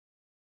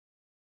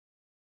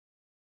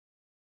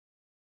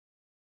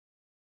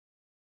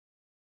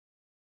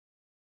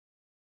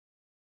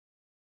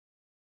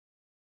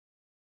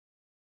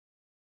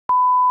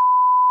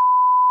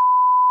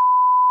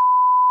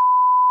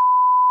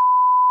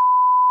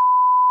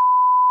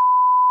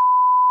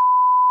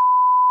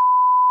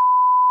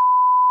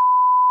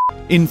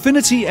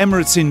Infinity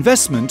Emirates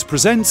Investment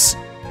presents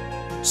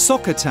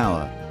Soccer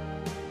Tower,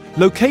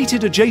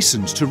 located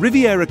adjacent to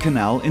Riviera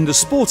Canal in the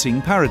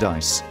sporting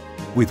paradise,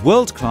 with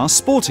world-class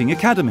sporting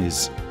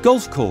academies,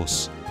 golf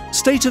course,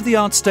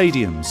 state-of-the-art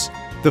stadiums,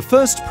 the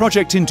first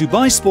project in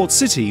Dubai Sports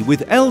City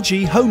with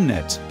LG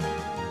HomeNet.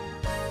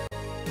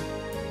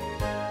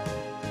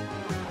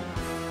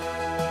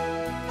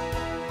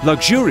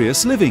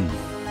 Luxurious living,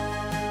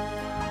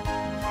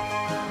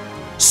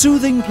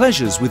 soothing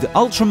pleasures with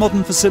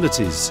ultra-modern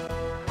facilities.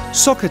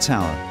 Soccer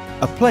Tower,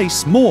 a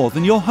place more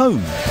than your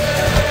home.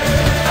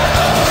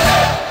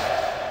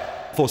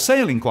 For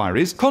sale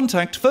inquiries,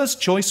 contact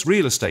First Choice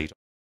Real Estate.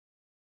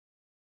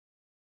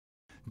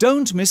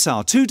 Don't miss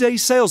our two-day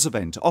sales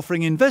event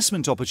offering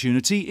investment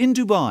opportunity in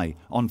Dubai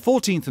on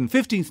 14th and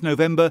 15th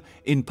November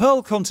in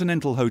Pearl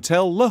Continental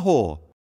Hotel, Lahore.